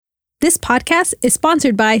This podcast is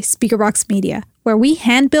sponsored by Speakerbox Media, where we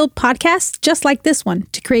hand-build podcasts just like this one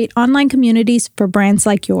to create online communities for brands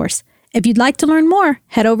like yours. If you'd like to learn more,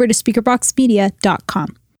 head over to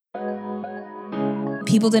speakerboxmedia.com.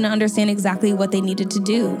 People didn't understand exactly what they needed to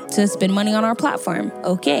do to spend money on our platform.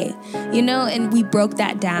 Okay. And we broke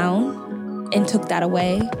that down and took that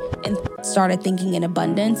away and started thinking in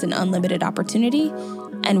abundance and unlimited opportunity.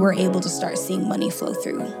 And we're able to start seeing money flow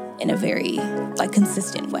through in a very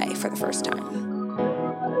consistent way for the first time.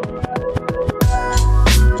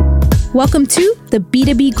 Welcome to the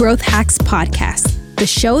B2B Growth Hacks Podcast, the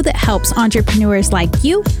show that helps entrepreneurs like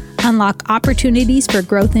you unlock opportunities for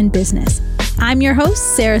growth in business. I'm your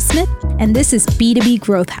host, Sarah Smith, and this is B2B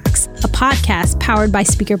Growth Hacks, a podcast powered by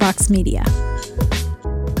Speakerbox Media.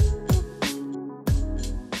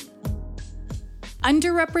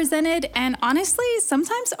 Underrepresented and honestly,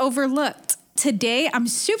 sometimes overlooked. Today, I'm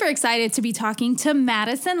super excited to be talking to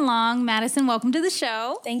Madison Long. Madison, welcome to the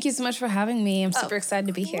show. Thank you so much for having me. I'm super excited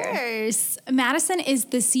to be here. Of course. Madison is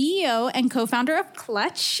the CEO and co-founder of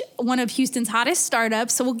Clutch, one of Houston's hottest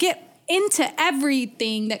startups. So we'll get into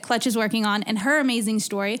everything that Clutch is working on and her amazing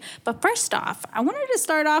story. But first off, I wanted to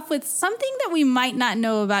start off with something that we might not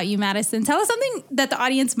know about you, Madison. Tell us something that the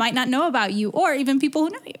audience might not know about you or even people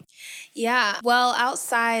who know you. Yeah. Well,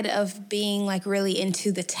 outside of being really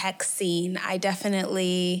into the tech scene, I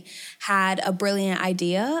definitely had a brilliant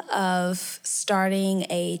idea of starting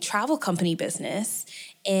a travel company business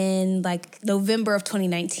in November of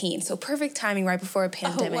 2019. So perfect timing right before a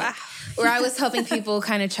pandemic. Oh, wow. Where I was helping people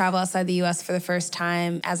kind of travel outside the U.S. for the first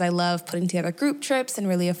time, as I love putting together group trips and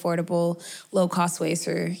really affordable, low-cost ways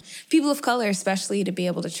for people of color, especially, to be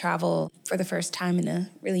able to travel for the first time in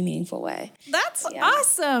a really meaningful way. That's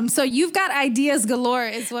awesome. So you've got ideas galore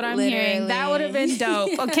is what I'm hearing. That would have been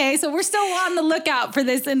dope. Okay, so we're still on the lookout for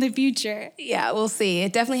this in the future. Yeah, we'll see.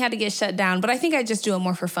 It definitely had to get shut down, but I think I just do it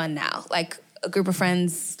more for fun now. A group of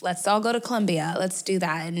friends, let's all go to Columbia. Let's do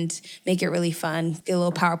that and make it really fun. Get a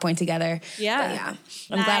little PowerPoint together. Yeah.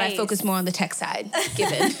 I'm glad I focused more on the tech side,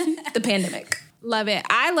 given the pandemic. Love it.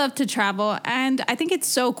 I love to travel, and I think it's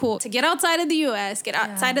so cool to get outside of the U.S., get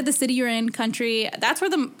outside of the city you're in, country. That's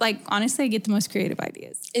where honestly, I get the most creative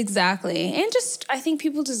ideas. Exactly. And just, I think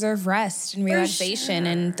people deserve rest and relaxation,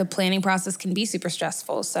 and the planning process can be super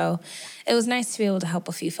stressful. So it was nice to be able to help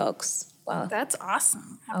a few folks. Wow. That's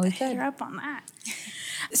awesome. I'll hit her up on that.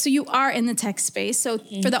 So you are in the tech space. So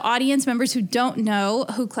for the audience members who don't know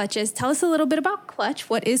who Clutch is, tell us a little bit about Clutch.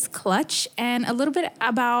 What is Clutch? And a little bit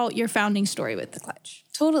about your founding story with the Clutch.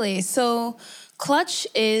 Totally. So Clutch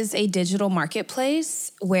is a digital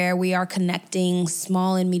marketplace where we are connecting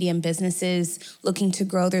small and medium businesses looking to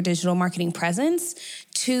grow their digital marketing presence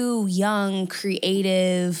to young,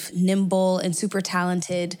 creative, nimble, and super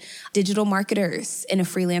talented digital marketers in a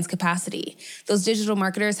freelance capacity. Those digital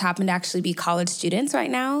marketers happen to actually be college students right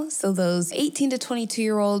now. So those 18 to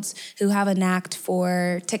 22-year-olds who have a knack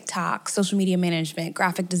for TikTok, social media management,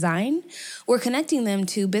 graphic design, we're connecting them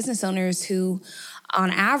to business owners who,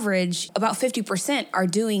 on average, about 50% are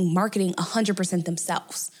doing marketing 100%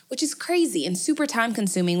 themselves, which is crazy and super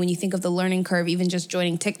time-consuming when you think of the learning curve even just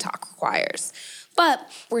joining TikTok requires. But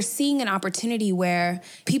we're seeing an opportunity where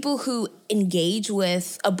people who engage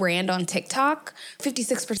with a brand on TikTok,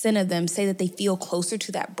 56% of them say that they feel closer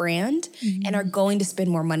to that brand and are going to spend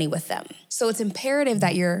more money with them. So it's imperative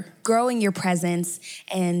that you're growing your presence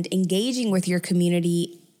and engaging with your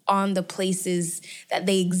community on the places that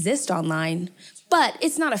they exist online. But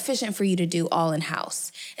it's not efficient for you to do all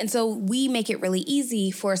in-house. And so we make it really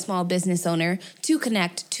easy for a small business owner to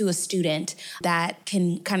connect to a student that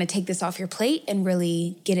can kind of take this off your plate and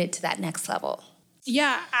really get it to that next level.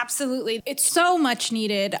 Yeah, absolutely. It's so much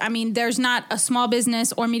needed. I mean, there's not a small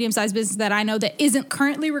business or medium-sized business that I know that isn't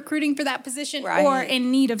currently recruiting for that position or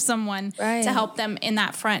in need of someone to help them in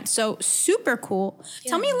that front. So super cool.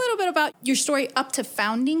 Yeah. Tell me a little bit about your story up to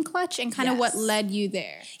founding Clutch and kind of what led you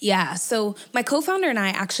there. Yeah, so my co-founder and I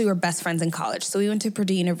actually were best friends in college. So we went to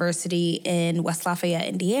Purdue University in West Lafayette,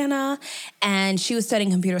 Indiana, and she was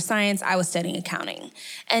studying computer science. I was studying accounting.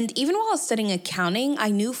 And even while I was studying accounting, I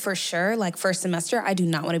knew for sure, first semester, I do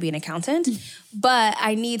not want to be an accountant, but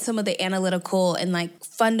I need some of the analytical and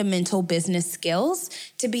fundamental business skills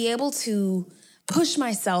to be able to push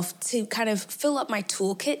myself to kind of fill up my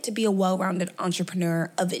toolkit to be a well-rounded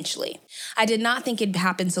entrepreneur eventually. I did not think it'd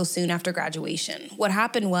happen so soon after graduation. What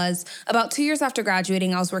happened was about 2 years after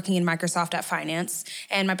graduating, I was working in Microsoft at finance,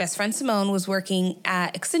 and my best friend Simone was working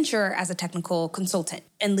at Accenture as a technical consultant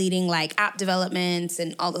and leading app developments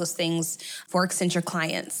and all those things for Accenture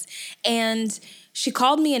clients. And she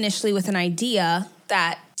called me initially with an idea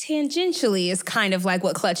that tangentially is kind of like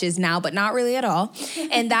what Clutch is now, but not really at all.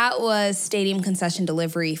 And that was stadium concession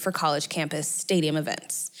delivery for college campus stadium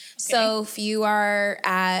events. Okay. So if you are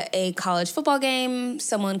at a college football game,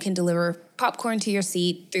 someone can deliver popcorn to your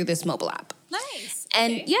seat through this mobile app. Nice.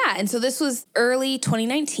 And okay. and so this was early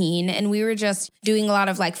 2019, and we were just doing a lot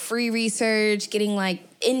of like free research, getting like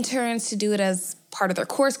interns to do it as part of their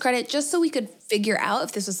course credit, just so we could figure out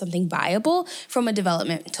if this was something viable from a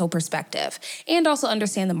developmental perspective and also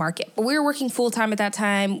understand the market. But we were working full time at that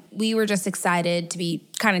time. We were just excited to be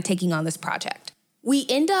kind of taking on this project. We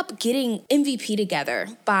end up getting MVP together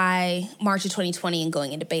by March of 2020 and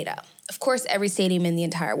going into beta. Of course, every stadium in the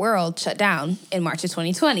entire world shut down in March of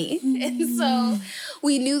 2020. Mm-hmm. And so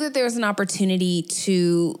we knew that there was an opportunity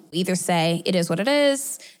to either say, it is what it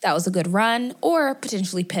is, that was a good run, or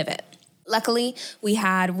potentially pivot. Luckily, we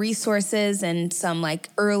had resources and some like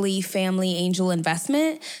early family angel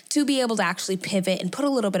investment to be able to actually pivot and put a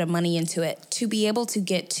little bit of money into it to be able to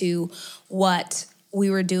get to what we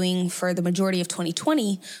were doing for the majority of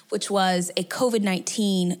 2020, which was a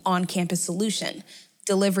COVID-19 on-campus solution.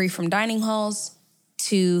 Delivery from dining halls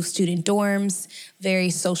to student dorms, very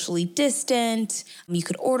socially distant. You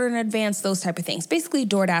could order in advance, those type of things. Basically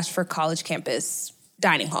DoorDash for college campus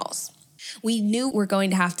dining halls. We knew we're going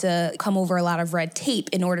to have to come over a lot of red tape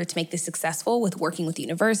in order to make this successful with working with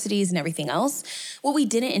universities and everything else. What we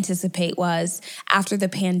didn't anticipate was after the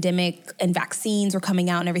pandemic and vaccines were coming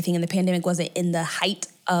out and everything, and the pandemic wasn't in the height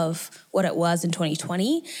of what it was in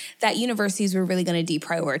 2020, that universities were really going to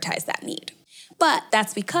deprioritize that need. But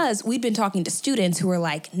that's because we'd been talking to students who were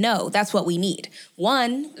like, no, that's what we need.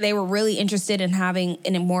 One, they were really interested in having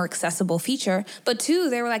a more accessible feature. But two,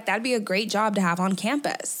 they were like, that'd be a great job to have on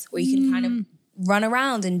campus where you can kind of run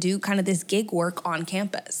around and do kind of this gig work on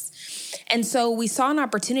campus. And so we saw an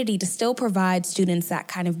opportunity to still provide students that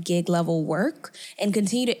kind of gig level work and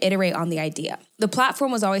continue to iterate on the idea. The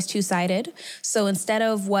platform was always two-sided. So instead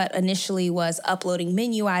of what initially was uploading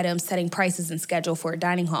menu items, setting prices and schedule for a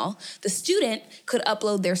dining hall, the student could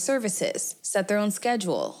upload their services, set their own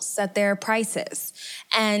schedule, set their prices.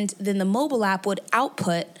 And then the mobile app would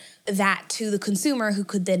output that to the consumer who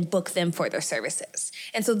could then book them for their services.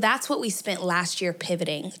 And so that's what we spent last year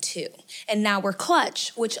pivoting to. And now we're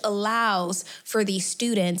Clutch, which allows for these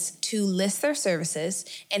students to list their services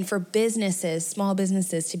and for businesses, small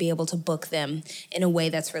businesses, to be able to book them in a way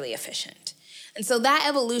that's really efficient. And so that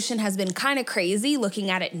evolution has been kind of crazy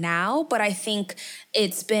looking at it now, but I think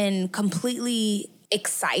it's been completely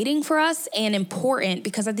exciting for us and important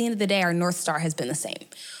because at the end of the day, our North Star has been the same.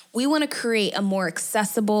 We want to create a more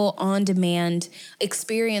accessible, on-demand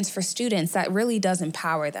experience for students that really does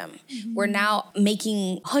empower them. Mm-hmm. We're now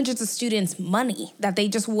making hundreds of students money that they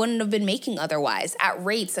just wouldn't have been making otherwise at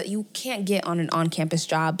rates that you can't get on an on-campus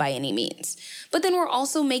job by any means. But then we're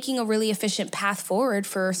also making a really efficient path forward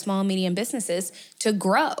for small and medium businesses to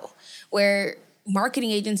grow, where marketing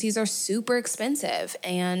agencies are super expensive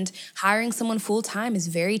and hiring someone full-time is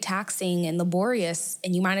very taxing and laborious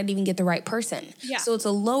and you might not even get the right person. Yeah. So it's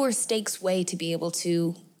a lower stakes way to be able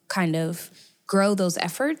to kind of grow those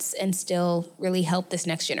efforts and still really help this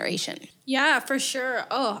next generation. Yeah, for sure.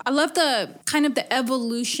 Oh, I love the kind of the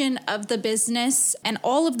evolution of the business and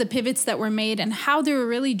all of the pivots that were made and how they were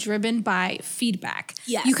really driven by feedback.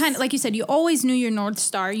 Yes. You kind of, like you said, you always knew your North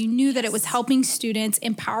Star. You knew that it was helping students,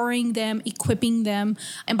 empowering them, equipping them.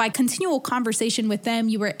 And by continual conversation with them,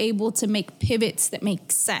 you were able to make pivots that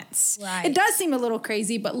make sense. Right. It does seem a little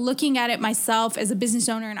crazy, but looking at it myself as a business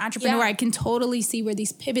owner and entrepreneur, I can totally see where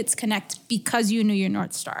these pivots connect because you knew your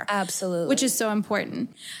North Star. Absolutely. Which is so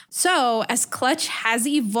important. So as Clutch has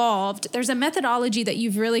evolved, there's a methodology that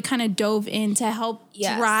you've really kind of dove in to help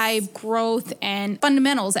drive growth and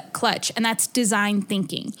fundamentals at Clutch, and that's design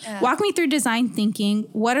thinking. Walk me through design thinking.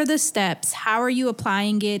 What are the steps? How are you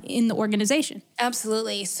applying it in the organization?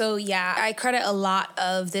 Absolutely. So I credit a lot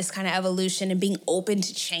of this kind of evolution and being open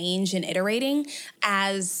to change and iterating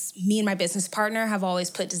as me and my business partner have always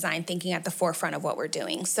put design thinking at the forefront of what we're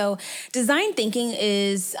doing. So design thinking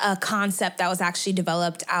is a concept that was actually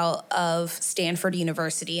developed out of Stanford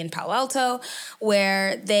University in Palo Alto,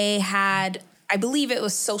 where they had, I believe it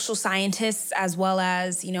was social scientists as well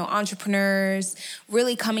as, entrepreneurs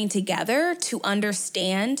really coming together to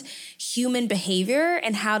understand human behavior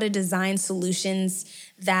and how to design solutions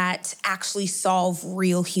that actually solve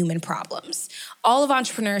real human problems. All of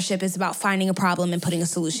entrepreneurship is about finding a problem and putting a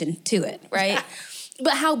solution to it, right? Yeah.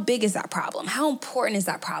 But how big is that problem? How important is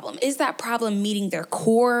that problem? Is that problem meeting their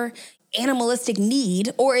core animalistic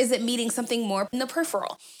need, or is it meeting something more in the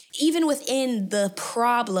peripheral? Even within the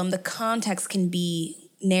problem, the context can be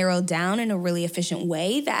narrowed down in a really efficient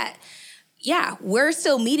way that yeah, we're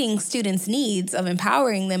still meeting students' needs of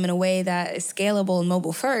empowering them in a way that is scalable and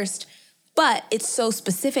mobile first, but it's so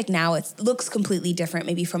specific now, it looks completely different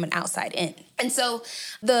maybe from an outside in. And so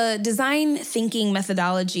the design thinking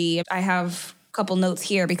methodology, I have a couple notes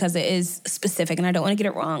here because it is specific and I don't want to get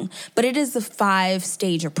it wrong, but it is the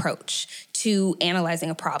 5-stage approach to analyzing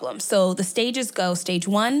a problem. So the stages go: stage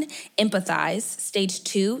 1, empathize; stage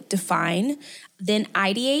 2, define; then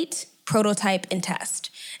ideate, prototype, and test.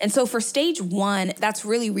 And so for stage 1, that's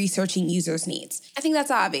really researching users' needs. I think that's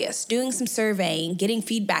obvious, doing some surveying, getting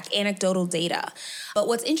feedback, anecdotal data. But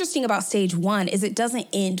what's interesting about stage 1 is it doesn't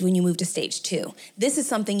end when you move to stage 2. This is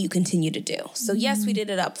something you continue to do. So yes, we did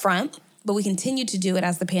it up front, but we continue to do it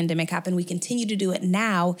as the pandemic happened. We continue to do it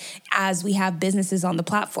now as we have businesses on the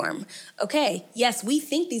platform. Okay, yes, we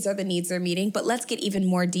think these are the needs they're meeting, but let's get even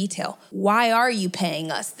more detail. Why are you paying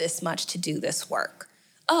us this much to do this work?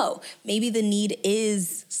 Oh, maybe the need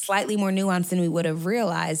is slightly more nuanced than we would have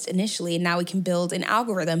realized initially, and now we can build an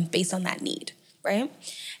algorithm based on that need, right?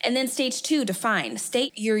 And then stage 2, define.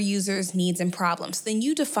 State your users' needs and problems. Then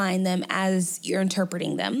you define them as you're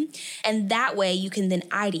interpreting them. And that way you can then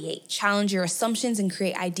ideate, challenge your assumptions, and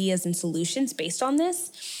create ideas and solutions based on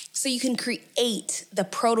this. So you can create the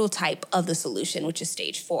prototype of the solution, which is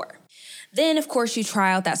stage 4. Then, of course, you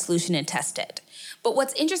try out that solution and test it. But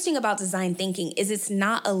what's interesting about design thinking is it's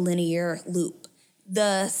not a linear loop.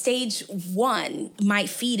 The stage 1 might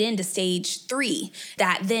feed into stage 3,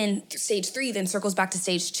 that then stage 3 then circles back to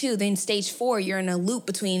stage 2. Then stage 4, you're in a loop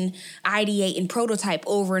between ideate and prototype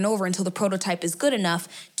over and over until the prototype is good enough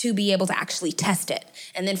to be able to actually test it.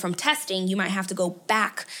 And then from testing, you might have to go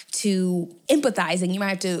back to empathizing. You might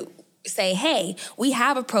have to say, hey, we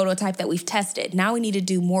have a prototype that we've tested. Now we need to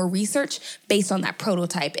do more research based on that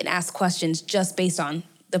prototype and ask questions just based on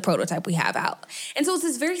the prototype we have out. And so it's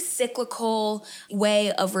this very cyclical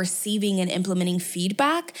way of receiving and implementing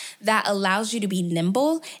feedback that allows you to be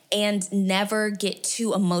nimble and never get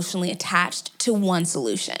too emotionally attached to one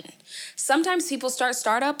solution. Sometimes people start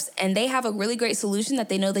startups and they have a really great solution that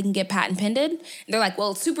they know they can get patent pending. And they're like,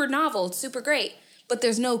 well, it's super novel, it's super great. But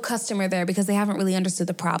there's no customer there because they haven't really understood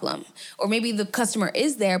the problem. Or maybe the customer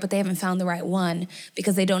is there, but they haven't found the right one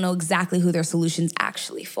because they don't know exactly who their solution's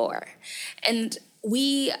actually for. And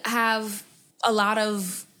we have a lot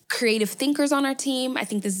of creative thinkers on our team. I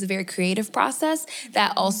think this is a very creative process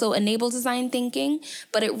that also enables design thinking,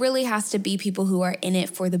 but it really has to be people who are in it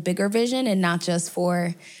for the bigger vision and not just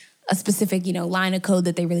for a specific, line of code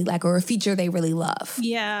that they really like or a feature they really love.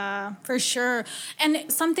 Yeah, for sure. And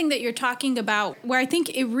something that you're talking about where I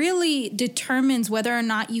think it really determines whether or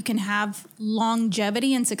not you can have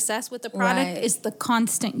longevity and success with the product is the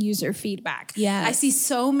constant user feedback. Yes. I see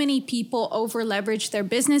so many people over leverage their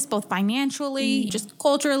business, both financially, just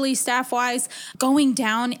culturally, staff-wise, going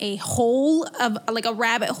down a hole of like a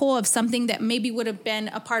rabbit hole of something that maybe would have been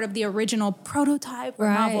a part of the original prototype or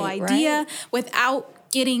novel idea without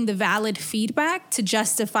getting the valid feedback to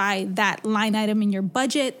justify that line item in your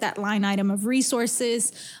budget, that line item of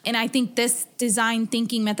resources. And I think this design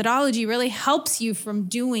thinking methodology really helps you from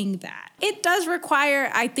doing that. It does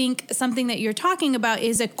require, I think, something that you're talking about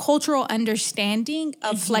is a cultural understanding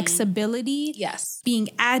of flexibility. Yes. Being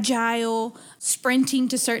agile, sprinting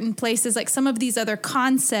to certain places, like some of these other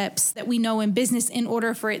concepts that we know in business in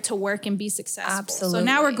order for it to work and be successful. Absolutely. So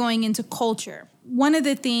now we're going into culture. One of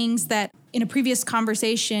the things that in a previous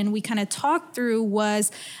conversation we kind of talked through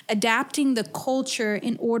was adapting the culture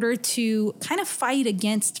in order to kind of fight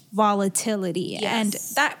against volatility. Yes.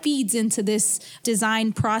 And that feeds into this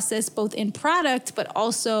design process, both in product, but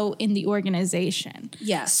also in the organization.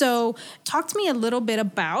 Yes. So talk to me a little bit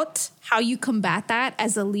about how you combat that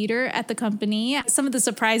as a leader at the company, some of the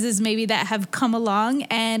surprises maybe that have come along,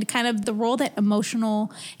 and kind of the role that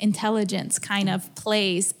emotional intelligence kind of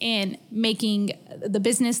plays in making the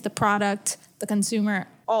business, the product, the consumer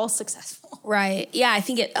all successful. Right. Yeah, I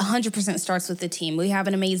think it 100% starts with the team. We have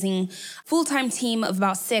an amazing full-time team of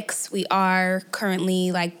about 6. We are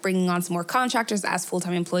currently bringing on some more contractors as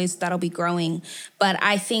full-time employees. That'll be growing. But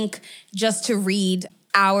I think just to read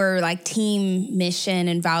our team mission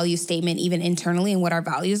and value statement, even internally, and what our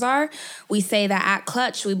values are, we say that at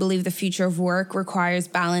Clutch, we believe the future of work requires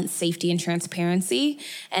balance, safety, and transparency.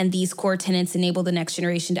 And these core tenets enable the next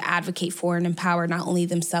generation to advocate for and empower not only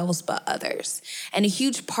themselves, but others. And a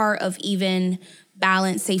huge part of even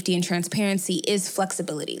balance, safety, and transparency is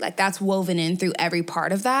flexibility. That's woven in through every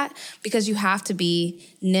part of that, because you have to be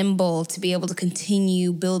nimble to be able to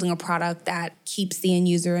continue building a product that keeps the end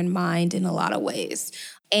user in mind in a lot of ways.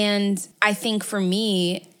 And I think for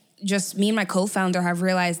me, just me and my co-founder have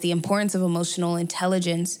realized the importance of emotional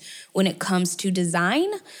intelligence when it comes to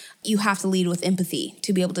design. you have to lead with empathy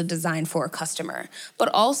to be able to design for a customer, but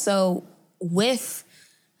also with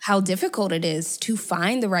how difficult it is to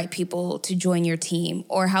find the right people to join your team,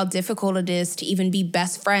 or how difficult it is to even be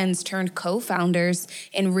best friends turned co-founders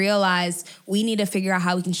and realize we need to figure out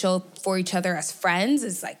how we can show up for each other as friends.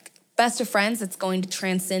 It's like best of friends that's going to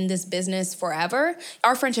transcend this business forever.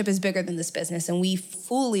 Our friendship is bigger than this business, and we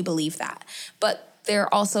fully believe that. But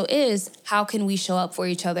there also is, how can we show up for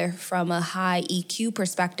each other from a high EQ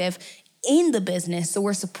perspective in the business, so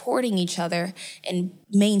we're supporting each other and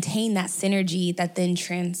maintain that synergy that then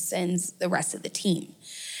transcends the rest of the team.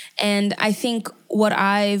 And I think what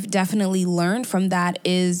I've definitely learned from that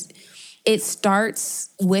is it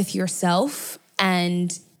starts with yourself,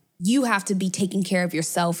 and you have to be taking care of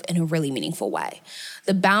yourself in a really meaningful way.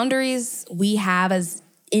 The boundaries we have as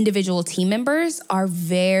individual team members are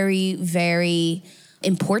very, very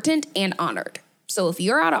important and honored. So if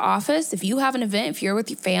you're out of office, if you have an event, if you're with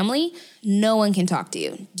your family, no one can talk to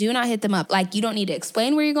you. Do not hit them up. Like, you don't need to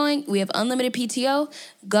explain where you're going. We have unlimited PTO.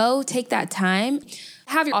 Go take that time.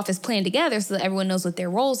 Have your office plan together so that everyone knows what their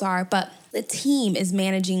roles are, but the team is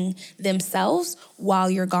managing themselves while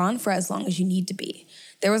you're gone for as long as you need to be.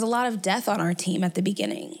 There was a lot of death on our team at the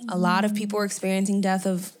beginning. A lot of people were experiencing death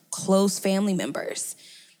of close family members.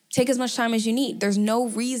 Take as much time as you need. There's no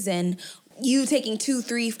reason you taking 2,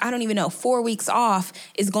 3, 4 weeks off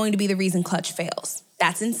is going to be the reason Clutch fails.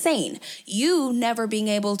 That's insane. You never being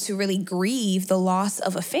able to really grieve the loss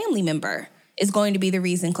of a family member is going to be the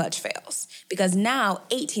reason Clutch fails. Because now,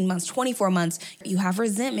 18 months, 24 months, you have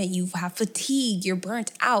resentment, you have fatigue, you're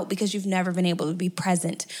burnt out because you've never been able to be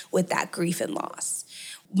present with that grief and loss.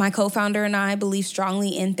 My co-founder and I believe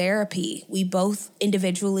strongly in therapy. We both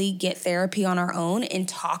individually get therapy on our own and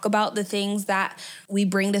talk about the things that we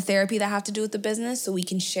bring to therapy that have to do with the business, so we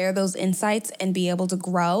can share those insights and be able to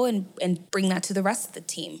grow and bring that to the rest of the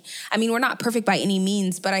team. I mean, we're not perfect by any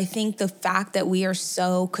means, but I think the fact that we are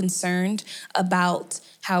so concerned about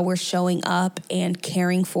how we're showing up and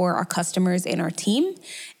caring for our customers and our team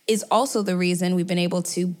is also the reason we've been able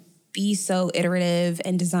to be so iterative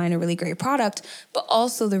and design a really great product, but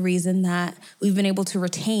also the reason that we've been able to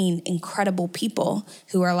retain incredible people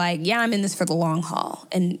who are like, yeah, I'm in this for the long haul.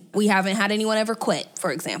 And we haven't had anyone ever quit, for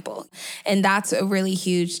example. And that's a really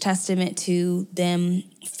huge testament to them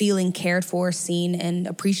feeling cared for, seen, and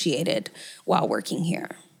appreciated while working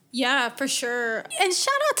here. Yeah, for sure. And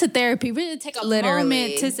shout out to therapy. We did take a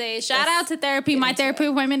moment to say, shout out to therapy. My therapy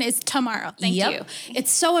appointment is tomorrow. Thank you.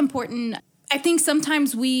 It's so important. I think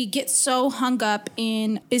sometimes we get so hung up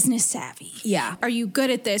in business savvy. Yeah. Are you good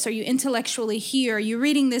at this? Are you intellectually here? Are you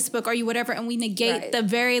reading this book? Are you whatever? And we negate the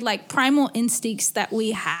very primal instincts that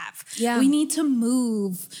we have. Yeah. We need to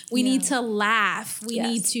move. We need to laugh. We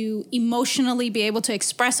need to emotionally be able to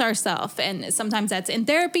express ourselves. And sometimes that's in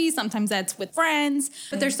therapy. Sometimes that's with friends.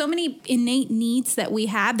 But there's so many innate needs that we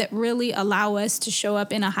have that really allow us to show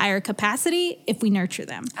up in a higher capacity if we nurture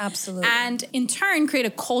them. Absolutely. And in turn, create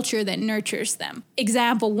a culture that nurtures them.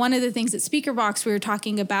 Example, one of the things at SpeakerBox we were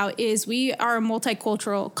talking about is we are a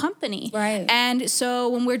multicultural company. Right. And so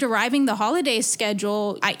when we're deriving the holiday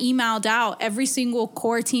schedule, I emailed out every single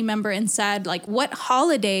core team member and said, what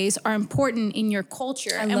holidays are important in your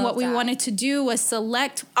culture? And what we wanted to do was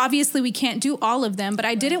select, obviously we can't do all of them, but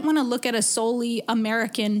I didn't want to look at a solely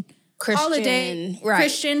American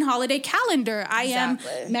Christian holiday calendar. I am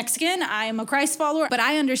Mexican. I am a Christ follower, but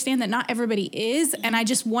I understand that not everybody is. And I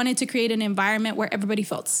just wanted to create an environment where everybody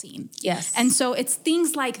felt seen. Yes. And so it's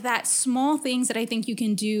things like that, small things that I think you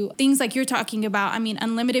can do. Things like you're talking about. I mean,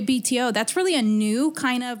 unlimited BTO, that's really a new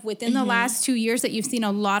kind of within the last 2 years that you've seen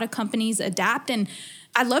a lot of companies adapt. And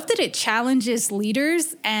I love that it challenges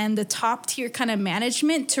leaders and the top tier kind of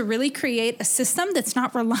management to really create a system that's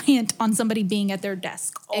not reliant on somebody being at their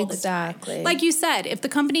desk all the time. Like you said, if the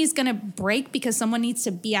company is going to break because someone needs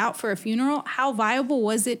to be out for a funeral, how viable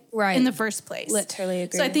was it in the first place? Literally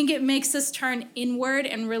agree. So I think it makes us turn inward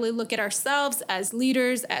and really look at ourselves as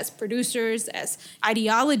leaders, as producers, as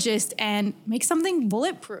ideologists, and make something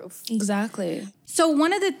bulletproof. Exactly. So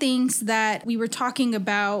one of the things that we were talking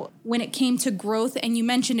about when it came to growth, and you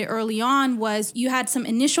mentioned it early on, was you had some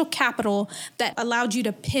initial capital that allowed you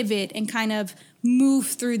to pivot and kind of move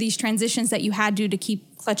through these transitions that you had to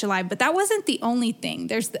keep Clutch alive. But that wasn't the only thing.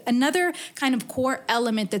 There's another kind of core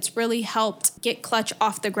element that's really helped get Clutch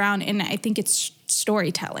off the ground, and I think it's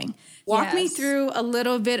storytelling. Walk me through a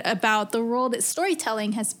little bit about the role that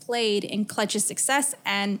storytelling has played in Clutch's success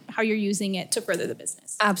and how you're using it to further the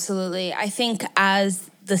business. Absolutely. I think as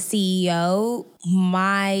the CEO,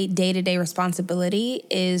 my day-to-day responsibility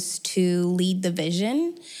is to lead the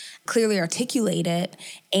vision, clearly articulate it,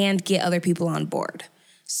 and get other people on board.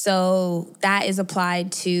 So that is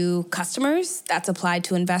applied to customers, that's applied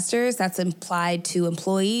to investors, that's applied to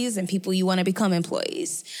employees and people you want to become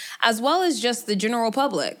employees, as well as just the general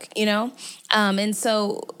public, you know? And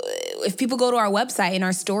so if people go to our website and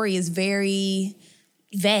our story is very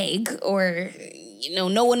vague or, you know,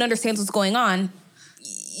 no one understands what's going on,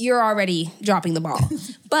 you're already dropping the ball.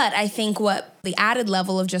 But I think what the added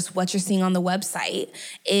level of just what you're seeing on the website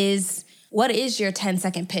is, what is your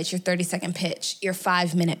 10-second pitch, your 30-second pitch, your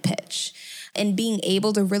 5-minute pitch? And being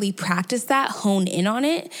able to really practice that, hone in on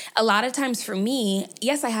it. A lot of times for me,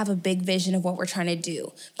 yes, I have a big vision of what we're trying to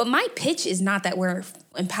do, but my pitch is not that we're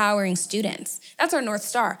empowering students. That's our North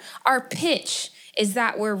Star. Our pitch is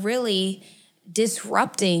that we're really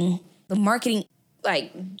disrupting the marketing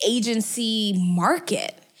agency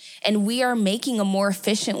market. And we are making a more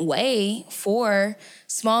efficient way for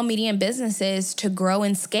small, medium businesses to grow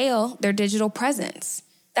and scale their digital presence.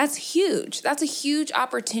 That's huge. That's a huge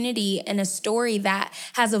opportunity and a story that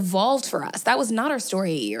has evolved for us. That was not our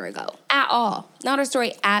story a year ago at all. Not our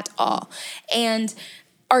story at all. And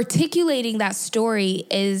articulating that story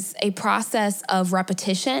is a process of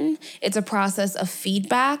repetition. It's a process of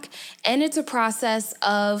feedback. And it's a process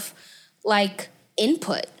of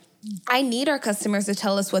input. I need our customers to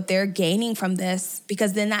tell us what they're gaining from this,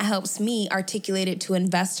 because then that helps me articulate it to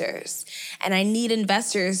investors. And I need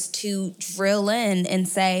investors to drill in and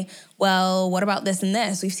say, well, what about this and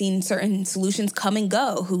this? We've seen certain solutions come and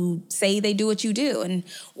go who say they do what you do. And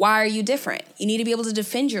why are you different? You need to be able to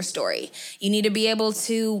defend your story. You need to be able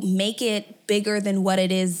to make it bigger than what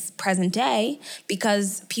it is present day,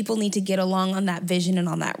 because people need to get along on that vision and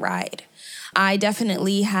on that ride. I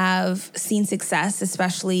definitely have seen success,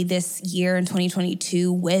 especially this year in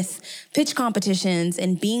 2022, with pitch competitions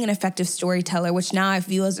and being an effective storyteller, which now I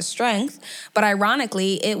view as a strength. But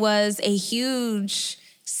ironically, it was a huge,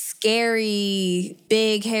 scary,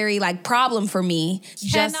 big, hairy, problem for me.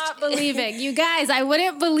 Cannot believe it. You guys, I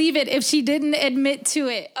wouldn't believe it if she didn't admit to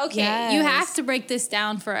it. Okay, yes. You have to break this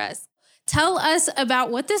down for us. Tell us about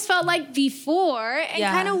what this felt like before and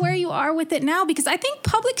kind of where you are with it now, because I think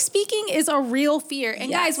public speaking is a real fear.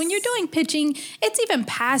 And guys, when you're doing pitching, it's even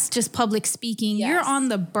past just public speaking. Yes. You're on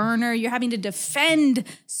the burner. You're having to defend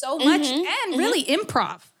so much and really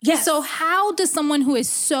improv. Yes. So how does someone who is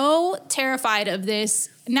so terrified of this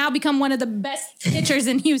now become one of the best pitchers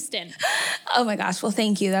in Houston? Oh my gosh. Well,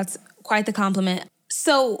 thank you. That's quite the compliment.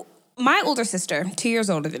 So my older sister, 2 years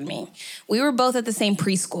older than me, we were both at the same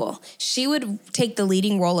preschool. She would take the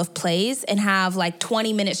leading role of plays and have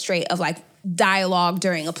 20 minutes straight of dialogue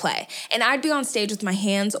during a play. And I'd be on stage with my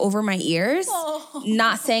hands over my ears,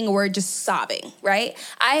 not saying a word, just sobbing, right?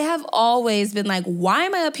 I have always been why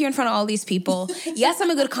am I up here in front of all these people? Yes, I'm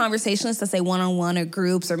a good conversationalist, let's say one-on-one or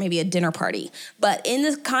groups or maybe a dinner party. But in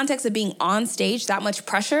the context of being on stage, that much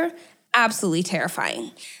pressure, absolutely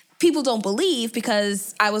terrifying. People don't believe,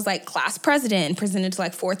 because I was class president and presented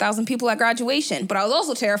to 4,000 people at graduation, but I was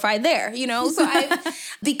also terrified there, you know? So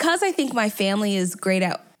because I think my family is great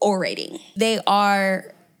at orating, they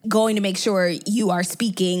are going to make sure you are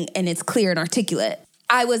speaking and it's clear and articulate.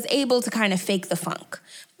 I was able to kind of fake the funk.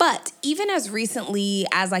 But even as recently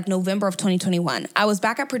as November of 2021, I was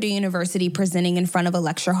back at Purdue University presenting in front of a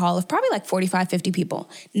lecture hall of probably 45, 50 people.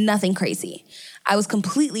 Nothing crazy. I was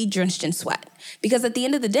completely drenched in sweat, because at the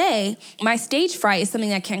end of the day, my stage fright is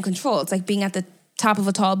something I can't control. It's like being at the top of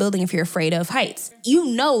a tall building if you're afraid of heights. You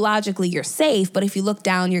know logically you're safe, but if you look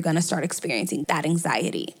down, you're going to start experiencing that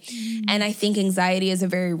anxiety. And I think anxiety is a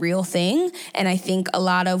very real thing. And I think a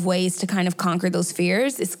lot of ways to kind of conquer those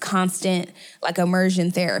fears is constant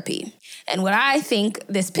immersion therapy. And what I think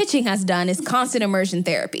this pitching has done is constant immersion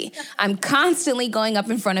therapy. I'm constantly going up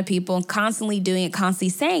in front of people and constantly doing it, constantly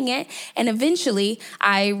saying it. And eventually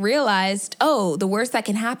I realized, the worst that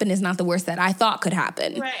can happen is not the worst that I thought could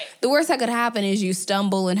happen. Right. The worst that could happen is you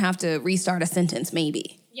stumble and have to restart a sentence,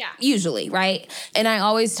 maybe. Yeah. Usually, right? And I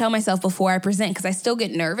always tell myself before I present, because I still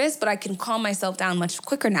get nervous, but I can calm myself down much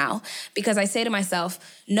quicker now, because I say to myself,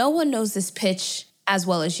 no one knows this pitch as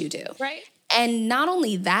well as you do. Right. And not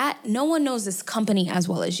only that, no one knows this company as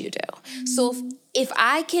well as you do. So if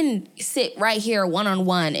I can sit right here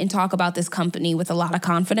one-on-one and talk about this company with a lot of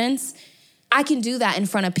confidence, I can do that in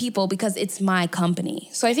front of people because it's my company.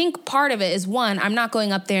 So I think part of it is, one, I'm not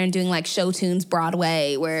going up there and doing show tunes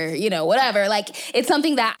Broadway where, whatever. It's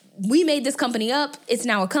something that we made this company up. It's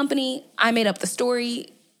now a company. I made up the story.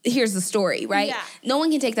 Here's the story, right? Yeah. No one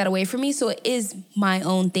can take that away from me. So it is my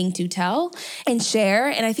own thing to tell and share.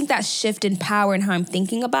 And I think that shift in power and how I'm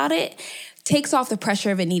thinking about it takes off the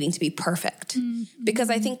pressure of it needing to be perfect. Because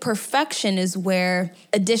I think perfection is where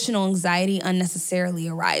additional anxiety unnecessarily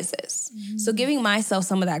arises. So giving myself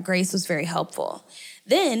some of that grace was very helpful.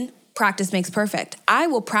 Then practice makes perfect. I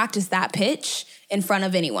will practice that pitch in front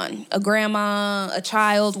of anyone, a grandma, a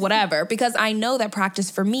child, whatever, because I know that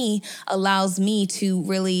practice for me allows me to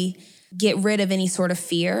really get rid of any sort of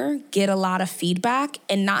fear, get a lot of feedback,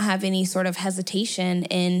 and not have any sort of hesitation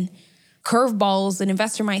in curveballs an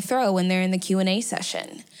investor might throw when they're in the Q&A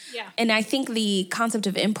session. Yeah. And I think the concept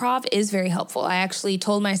of improv is very helpful. I actually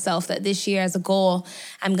told myself that this year as a goal,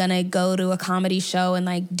 I'm going to go to a comedy show and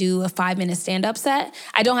like do a 5-minute stand-up set.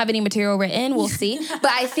 I don't have any material written. We'll see.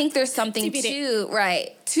 But I think there's something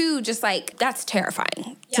to just like, that's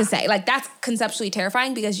terrifying to say. Like that's conceptually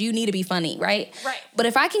terrifying because you need to be funny, right? Right. But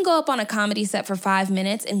if I can go up on a comedy set for 5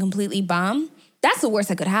 minutes and completely bomb, that's the worst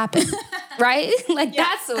that could happen, right?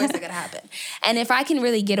 That's the worst that could happen. And if I can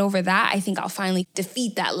really get over that, I think I'll finally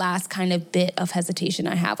defeat that last kind of bit of hesitation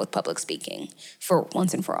I have with public speaking for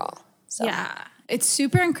once and for all. So. Yeah. It's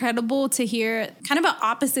super incredible to hear kind of an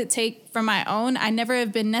opposite take from my own. I never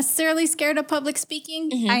have been necessarily scared of public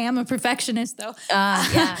speaking. I am a perfectionist though.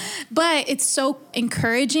 But it's so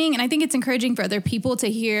encouraging. And I think it's encouraging for other people to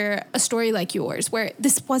hear a story like yours, where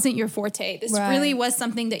this wasn't your forte. This really was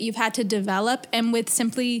something that you've had to develop. And with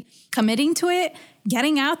simply committing to it,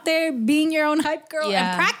 getting out there, being your own hype girl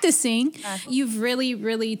and practicing, you've really,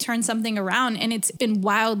 really turned something around, and it's been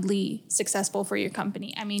wildly successful for your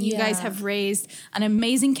company. I mean, you guys have raised an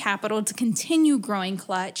amazing capital to continue growing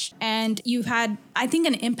Clutch, and you've had, I think,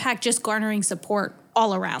 an impact just garnering support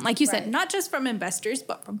all around. Like you said, not just from investors,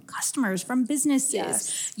 but from customers, from businesses.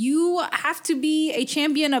 Yes. You have to be a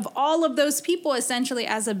champion of all of those people essentially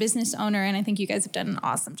as a business owner, and I think you guys have done an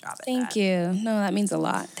awesome job at that. Thank you. No, that means a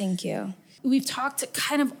lot. Thank you. We've talked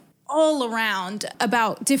kind of all around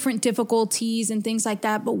about different difficulties and things like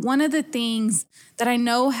that. But one of the things that I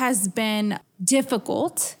know has been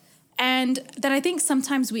difficult and that I think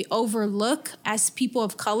sometimes we overlook as people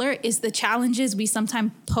of color is the challenges we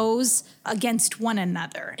sometimes pose against one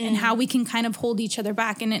another and how we can kind of hold each other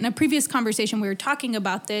back. And in a previous conversation, we were talking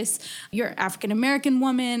about this. You're an African-American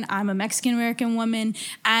woman, I'm a Mexican-American woman,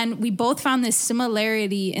 and we both found this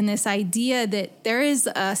similarity in this idea that there is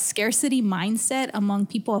a scarcity mindset among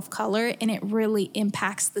people of color, and it really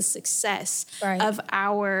impacts the success of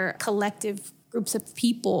our collective groups of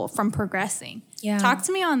people from progressing. Yeah. Talk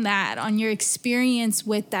to me on that, on your experience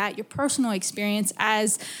with that, your personal experience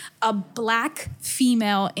as a Black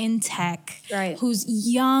female in tech who's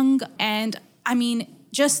young. And I mean,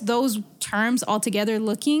 just those terms altogether,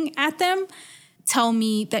 looking at them, tell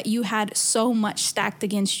me that you had so much stacked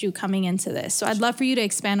against you coming into this. So I'd love for you to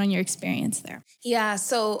expand on your experience there. Yeah,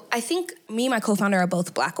 so I think me and my co-founder are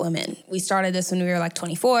both Black women. We started this when we were like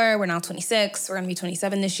 24. We're now 26. We're going to be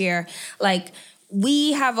 27 this year. Like,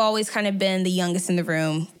 we have always kind of been the youngest in the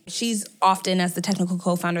room. She's often, as the technical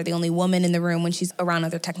co-founder, the only woman in the room when she's around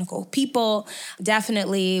other technical people.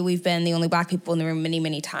 Definitely, we've been the only Black people in the room many,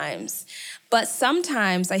 many times. But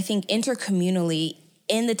sometimes I think intercommunally,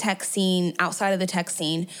 in the tech scene, outside of the tech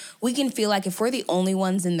scene, we can feel like if we're the only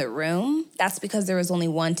ones in the room, that's because there was only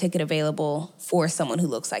one ticket available for someone who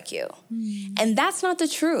looks like you. And that's not the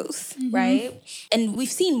truth, right? And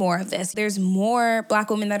we've seen more of this. There's more Black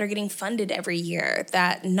women that are getting funded every year.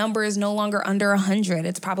 That number is no longer under 100.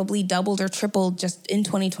 It's probably doubled or tripled just in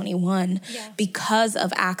 2021 because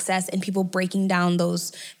of access and people breaking down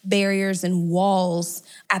those barriers and walls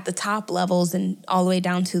at the top levels and all the way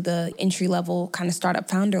down to the entry level kind of startup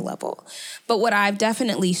founder level. But what I've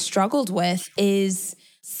definitely struggled with is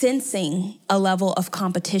sensing a level of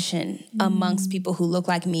competition amongst people who look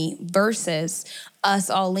like me versus us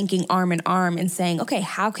all linking arm in arm and saying, okay,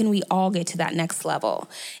 how can we all get to that next level?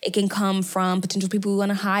 It can come from potential people who want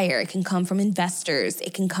to hire. It can come from investors.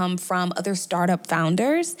 It can come from other startup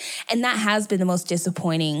founders. And that has been the most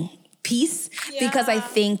disappointing piece because I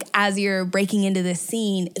think as you're breaking into this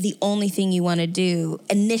scene, the only thing you want to do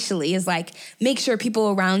initially is like make sure people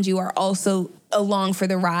around you are also along for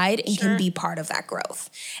the ride and can be part of that growth.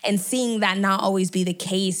 And seeing that not always be the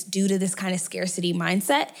case due to this kind of scarcity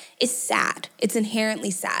mindset is sad. It's inherently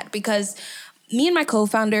sad because me and my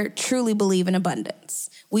co-founder truly believe in abundance.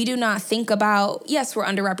 We do not think about, yes, we're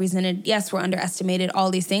underrepresented, yes, we're underestimated, all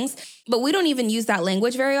these things, but we don't even use that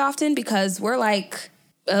language very often because we're like,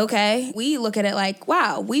 okay, we look at it like,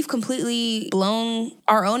 wow, we've completely blown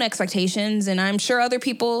our own expectations, and I'm sure other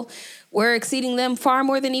people, we're exceeding them far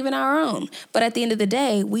more than even our own. But at the end of the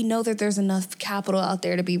day, we know that there's enough capital out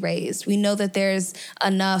there to be raised. We know that there's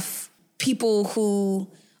enough people who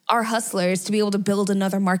our hustlers to be able to build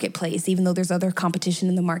another marketplace, even though there's other competition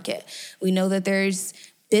in the market. We know that there's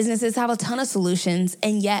businesses have a ton of solutions,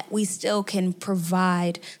 and yet we still can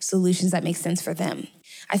provide solutions that make sense for them.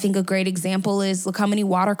 I think a great example is look how many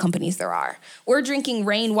water companies there are. We're drinking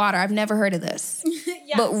rainwater. I've never heard of this.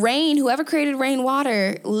 Yeah. But whoever created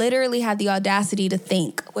rainwater literally had the audacity to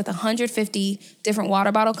think with 150 different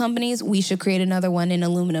water bottle companies, we should create another one in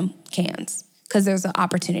aluminum cans because there's an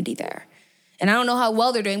opportunity there. And I don't know how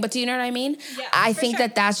well they're doing, but do you know what I mean? Yeah, I think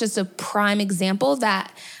that that's just a prime example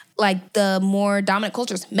that like the more dominant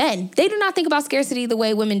cultures, men, they do not think about scarcity the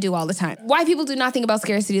way women do all the time. White people do not think about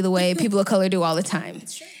scarcity the way people of color do all the time.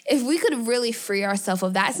 If we could really free ourselves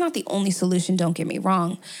of that, it's not the only solution, don't get me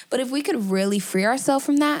wrong, but if we could really free ourselves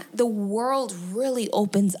from that, the world really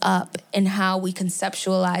opens up in how we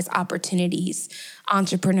conceptualize opportunities,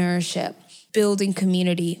 entrepreneurship, building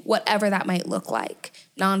community, whatever that might look like,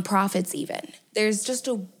 nonprofits even. There's just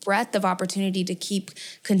a breadth of opportunity to keep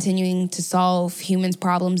continuing to solve humans'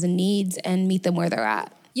 problems and needs and meet them where they're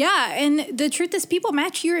at. Yeah, and the truth is people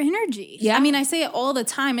match your energy. Yeah. I mean, I say it all the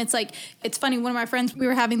time. It's like, it's funny, one of my friends, we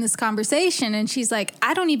were having this conversation and she's like,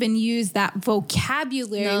 I don't even use that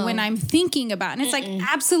vocabulary when I'm thinking about it. And it's like,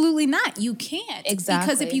 absolutely not. You can't. Exactly.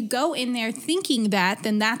 Because if you go in there thinking that,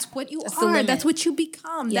 then that's what you are. That's what you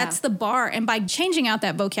become. Yeah. That's the bar. And by changing out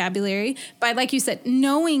that vocabulary, by, like you said,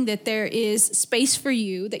 knowing that there is space for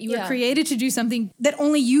you, that you were created to do something that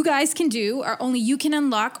only you guys can do, or only you can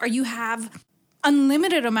unlock, or you have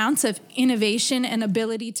unlimited amounts of innovation and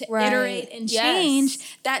ability to iterate and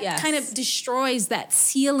change, that kind of destroys that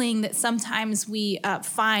ceiling that sometimes we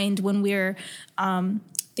find when we're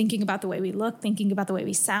thinking about the way we look, thinking about the way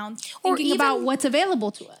we sound, thinking about what's available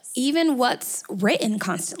to us. Even what's written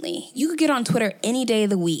constantly. You could get on Twitter any day of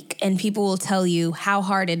the week and people will tell you how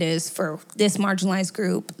hard it is for this marginalized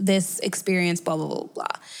group, this experience, blah, blah, blah, blah.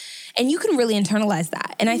 And you can really internalize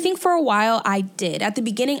that. And I think for a while I did. At the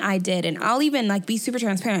beginning I did. And I'll even be super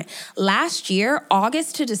transparent. Last year,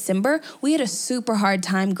 August to December, we had a super hard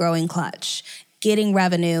time growing Clutch, getting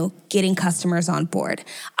revenue, getting customers on board.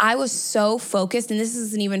 I was so focused, and this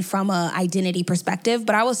isn't even from an identity perspective,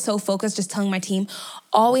 but I was so focused just telling my team,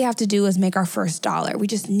 all we have to do is make our first dollar. We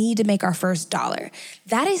just need to make our first dollar.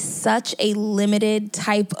 That is such a limited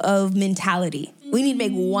type of mentality. We need to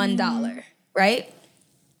make $1, right?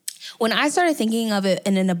 When I started thinking of it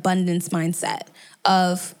in an abundance mindset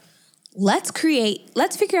of let's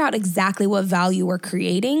figure out exactly what value we're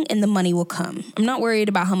creating and the money will come. I'm not worried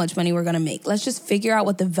about how much money we're going to make. Let's just figure out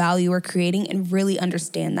what the value we're creating and really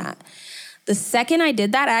understand that. The second I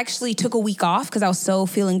did that, I actually took a week off because I was so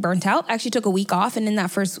feeling burnt out. I actually took a week off, and in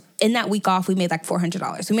that week off, we made like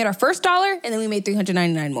 $400. We made our first dollar, and then we made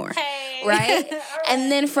 $399 more, right?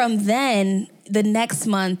 And then from then, the next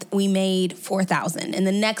month we made $4,000, and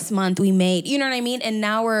the next month we made, you know what I mean? And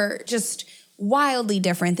now we're just wildly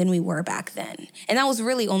different than we were back then. And that was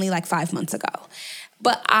really only like 5 months ago.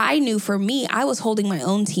 But I knew for me, I was holding my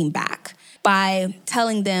own team back by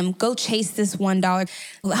telling them, go chase this $1.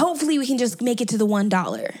 Hopefully we can just make it to the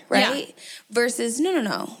 $1, right? Yeah. Versus,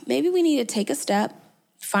 no. Maybe we need to take a step,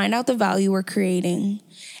 find out the value we're creating,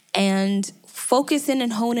 and focus in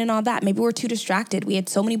and hone in on that. Maybe we're too distracted. We had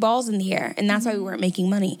so many balls in the air, and that's why we weren't making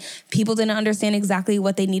money. People didn't understand exactly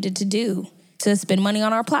what they needed to do to spend money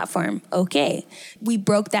on our platform. Okay. We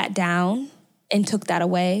broke that down and took that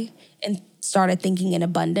away and started thinking in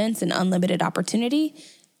abundance and unlimited opportunity.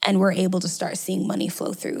 And we're able to start seeing money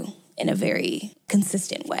flow through in a very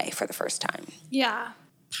consistent way for the first time. Yeah,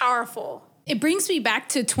 powerful. It brings me back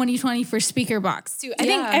to 2020 for SpeakerBox too. I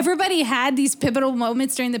think everybody had these pivotal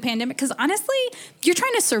moments during the pandemic because honestly, you're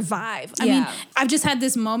trying to survive. I mean, I've just had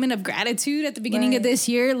this moment of gratitude at the beginning of this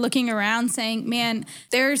year, looking around saying, man,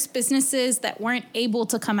 there's businesses that weren't able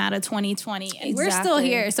to come out of 2020 and we're still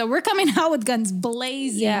here. So we're coming out with guns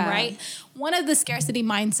blazing, right? One of the scarcity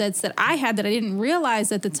mindsets that I had that I didn't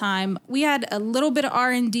realize at the time, we had a little bit of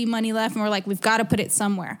R&D money left and we're like, we've got to put it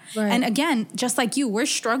somewhere. Right. And again, just like you, we're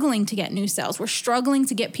struggling to get new sales. We're struggling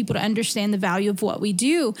to get people to understand the value of what we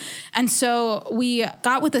do. And so we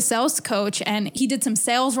got with a sales coach and he did some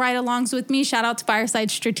sales ride-alongs with me. Shout out to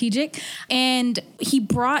Fireside Strategic. And he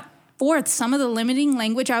brought forth some of the limiting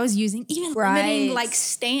language I was using, even limiting like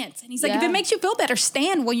stance. And he's like, if it makes you feel better,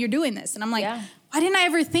 stand when you're doing this. And I'm like, why didn't I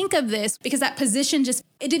ever think of this? Because that position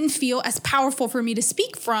it didn't feel as powerful for me to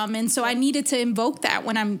speak from. And so I needed to invoke that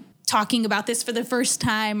when I'm talking about this for the first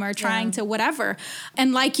time or trying to whatever.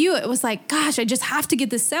 And like you, it was like, gosh, I just have to get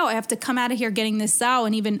this sale. I have to come out of here getting this sale.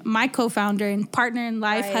 And even my co-founder and partner in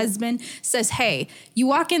life, husband, says, hey, you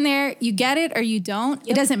walk in there, you get it or you don't.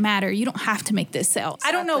 It doesn't matter. You don't have to make this sale. Exactly.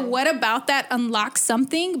 I don't know what about that unlocks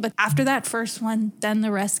something, but after that first one, then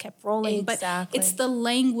the rest kept rolling. Exactly. But it's the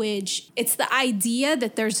language. It's the idea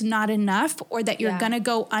that there's not enough or that you're going to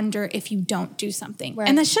go under if you don't do something. Right.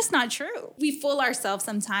 And that's just not true. We fool ourselves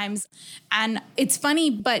sometimes. And it's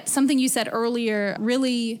funny, but something you said earlier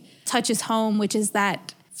really touches home, which is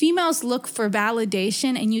that females look for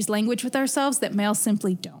validation and use language with ourselves that males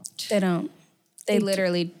simply don't. They don't. They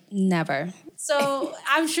literally never. So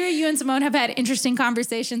I'm sure you and Simone have had interesting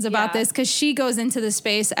conversations about this because she goes into the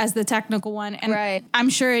space as the technical one. And I'm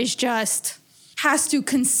sure is just has to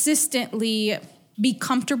consistently be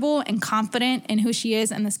comfortable and confident in who she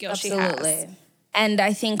is and the skills she has. And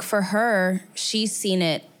I think for her, she's seen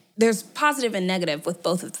it. There's positive and negative with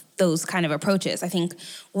both of those kind of approaches. I think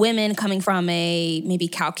women coming from a maybe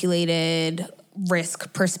calculated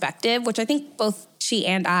risk perspective, which I think both she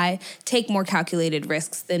and I take more calculated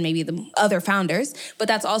risks than maybe the other founders, but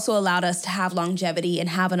that's also allowed us to have longevity and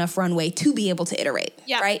have enough runway to be able to iterate,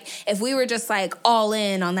 right? If we were just like all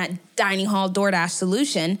in on that dining hall DoorDash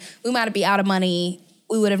solution, we might be out of money.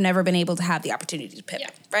 We would have never been able to have the opportunity to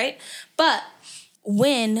pivot, right? But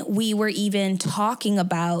when we were even talking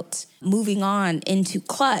about moving on into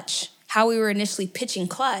Clutch, how we were initially pitching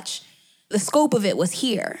Clutch, the scope of it was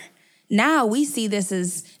here. Now we see this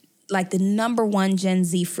as like the #1 Gen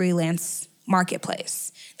Z freelance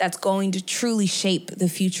marketplace that's going to truly shape the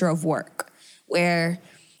future of work, where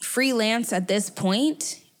freelance at this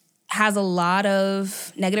point has a lot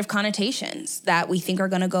of negative connotations that we think are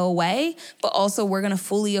going to go away, but also we're going to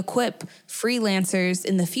fully equip freelancers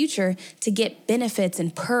in the future to get benefits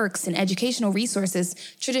and perks and educational resources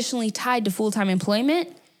traditionally tied to full-time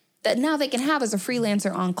employment that now they can have as a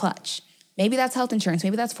freelancer on Clutch. Maybe that's health insurance.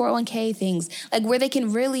 Maybe that's 401k things, like where they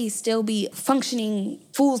can really still be functioning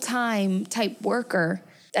full-time type worker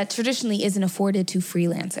that traditionally isn't afforded to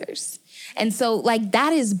freelancers. And so like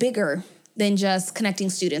that is bigger than just connecting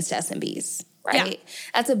students to SMBs, right? Yeah.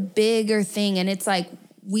 That's a bigger thing. And it's like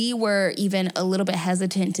we were even a little bit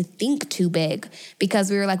hesitant to think too big because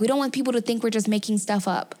we were like, we don't want people to think we're just making stuff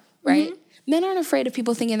up, right? Mm-hmm. Men aren't afraid of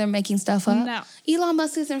people thinking they're making stuff up. No. Elon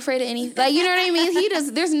Musk isn't afraid of anything. Like, you know what I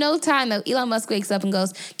mean? There's no time that Elon Musk wakes up and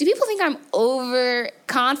goes, do people think I'm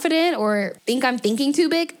overconfident or think I'm thinking too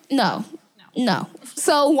big? No.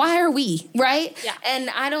 So why are we, right? Yeah. And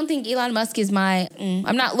I don't think Elon Musk is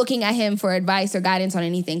I'm not looking at him for advice or guidance on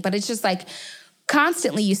anything, but it's just like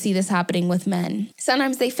constantly you see this happening with men.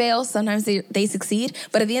 Sometimes they fail, sometimes they succeed,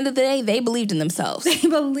 but at the end of the day, they believed in themselves. They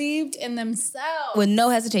believed in themselves. With no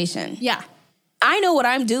hesitation. Yeah. I know what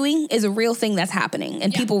I'm doing is a real thing that's happening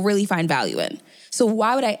and people really find value in. So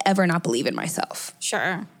why would I ever not believe in myself?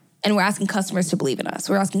 Sure. And we're asking customers to believe in us.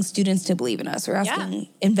 We're asking students to believe in us. We're asking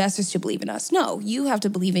investors to believe in us. No, you have to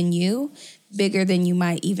believe in you bigger than you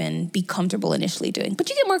might even be comfortable initially doing. But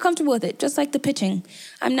you get more comfortable with it, just like the pitching.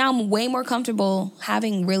 I'm now way more comfortable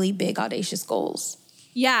having really big, audacious goals.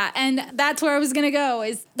 Yeah, and that's where I was going to go.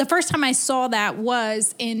 Is the first time I saw that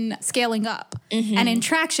was in Scaling Up and in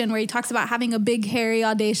Traction, where he talks about having a big, hairy,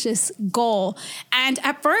 audacious goal. And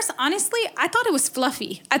at first, honestly, I thought it was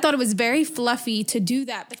fluffy. I thought it was very fluffy to do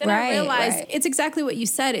that. But then I realized it's exactly what you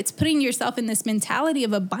said. It's putting yourself in this mentality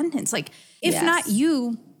of abundance. Like, if not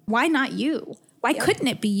you, why not you? Why couldn't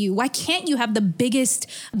it be you? Why can't you have the biggest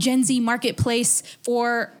Gen Z marketplace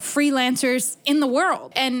for freelancers in the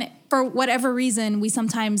world? And for whatever reason, we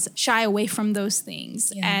sometimes shy away from those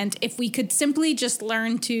things. Yeah. And if we could simply just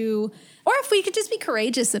learn to, or if we could just be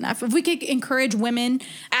courageous enough, if we could encourage women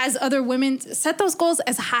as other women, set those goals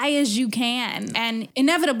as high as you can. And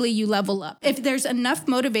inevitably you level up. If there's enough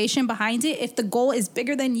motivation behind it, if the goal is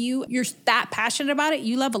bigger than you, you're that passionate about it,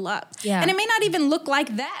 you level up. Yeah. And it may not even look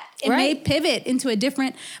like that. It may pivot into a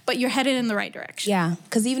different, but you're headed in the right direction. Yeah,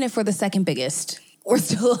 because even if we're the second biggest, we're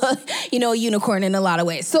still, a unicorn in a lot of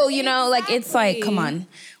ways. So, like, it's like, come on,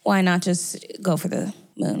 why not just go for the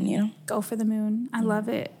moon, Go for the moon. I love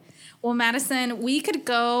it. Well, Madison, we could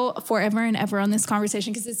go forever and ever on this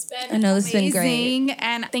conversation because it's been it's been great.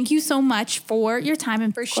 And thank you so much for your time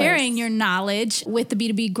and for sharing your knowledge with the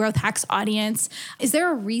B2B Growth Hacks audience. Is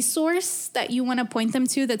there a resource that you want to point them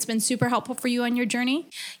to that's been super helpful for you on your journey?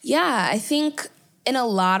 Yeah, I think in a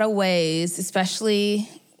lot of ways, especially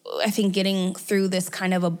I think getting through this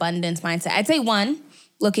kind of abundance mindset, I'd say one,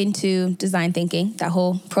 look into design thinking, that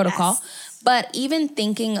whole protocol. Yes. But even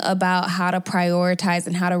thinking about how to prioritize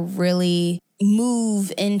and how to really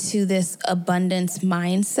move into this abundance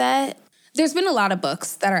mindset, there's been a lot of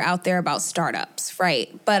books that are out there about startups, right?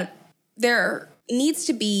 But there needs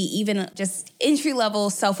to be even just entry-level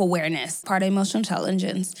self-awareness, part of emotional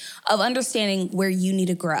intelligence, of understanding where you need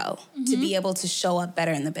to grow to be able to show up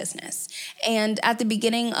better in the business. And at the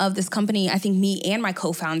beginning of this company, I think me and my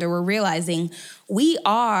co-founder were realizing we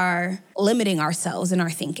are limiting ourselves in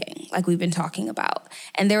our thinking, like we've been talking about.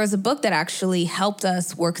 And there was a book that actually helped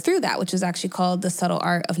us work through that, which is actually called The Subtle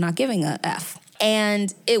Art of Not Giving a F.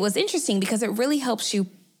 And it was interesting because it really helps you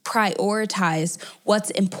prioritize what's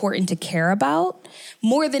important to care about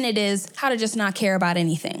more than it is how to just not care about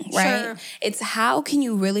anything, right? Sure. It's how can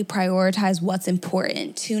you really prioritize what's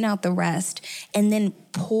important, tune out the rest, and then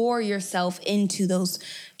pour yourself into those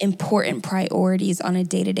important priorities on a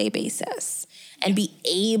day-to-day basis and be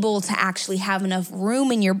able to actually have enough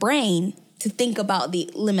room in your brain to think about the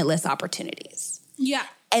limitless opportunities. Yeah.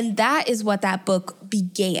 And that is what that book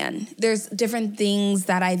began. There's different things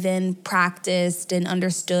that I then practiced and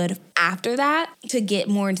understood after that to get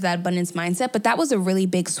more into that abundance mindset. But that was a really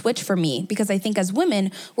big switch for me because I think as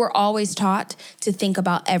women, we're always taught to think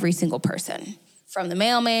about every single person. From the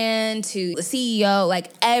mailman to the CEO, like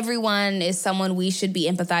everyone is someone we should be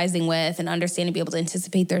empathizing with and understanding, be able to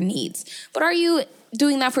anticipate their needs. But are you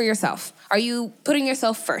doing that for yourself? Are you putting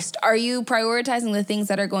yourself first? Are you prioritizing the things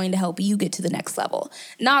that are going to help you get to the next level?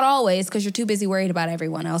 Not always, because you're too busy worried about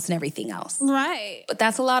everyone else and everything else. Right. But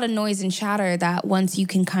that's a lot of noise and chatter that once you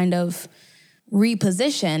can kind of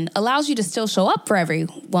reposition, allows you to still show up for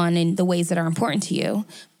everyone in the ways that are important to you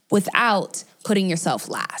without putting yourself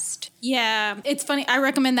last. Yeah, it's funny. I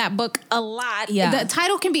recommend that book a lot. Yeah. The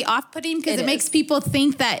title can be off-putting because it makes people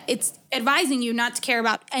think that it's advising you not to care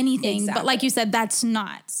about anything. Exactly. But like you said, that's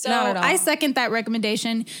not. So Not at all. I second that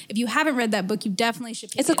recommendation. If you haven't read that book, you definitely should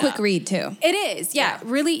pick it up. It's a quick read too. It is, yeah.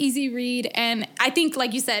 Really easy read. And I think,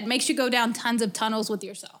 like you said, makes you go down tons of tunnels with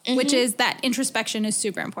yourself, which is that introspection is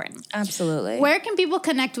super important. Absolutely. Where can people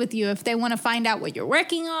connect with you if they want to find out what you're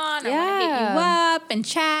working on or want to hit you up and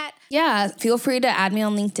chat? Yeah, feel free to add me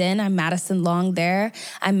on LinkedIn. I'm Madison Long there.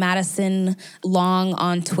 I'm Madison Long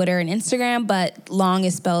on Twitter and Instagram, but Long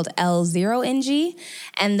is spelled L0NG.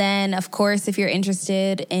 And then, of course, if you're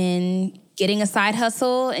interested in getting a side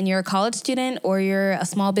hustle and you're a college student or you're a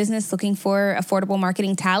small business looking for affordable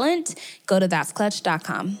marketing talent, go to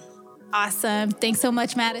that'sclutch.com. Awesome. Thanks so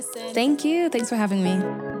much, Madison. Thank you. Thanks for having me.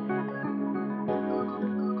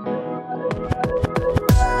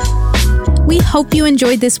 We hope you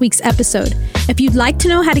enjoyed this week's episode. If you'd like to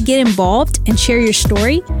know how to get involved and share your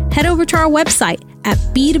story, head over to our website at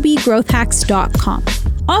b2bgrowthhacks.com.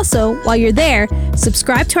 Also, while you're there,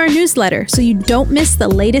 subscribe to our newsletter so you don't miss the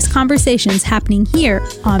latest conversations happening here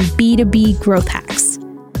on B2B Growth Hacks.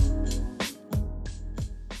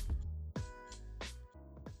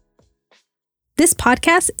 This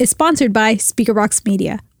podcast is sponsored by SpeakerBox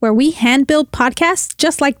Media, where we hand-build podcasts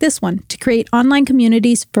just like this one to create online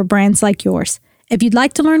communities for brands like yours. If you'd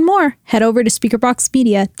like to learn more, head over to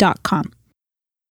speakerboxmedia.com.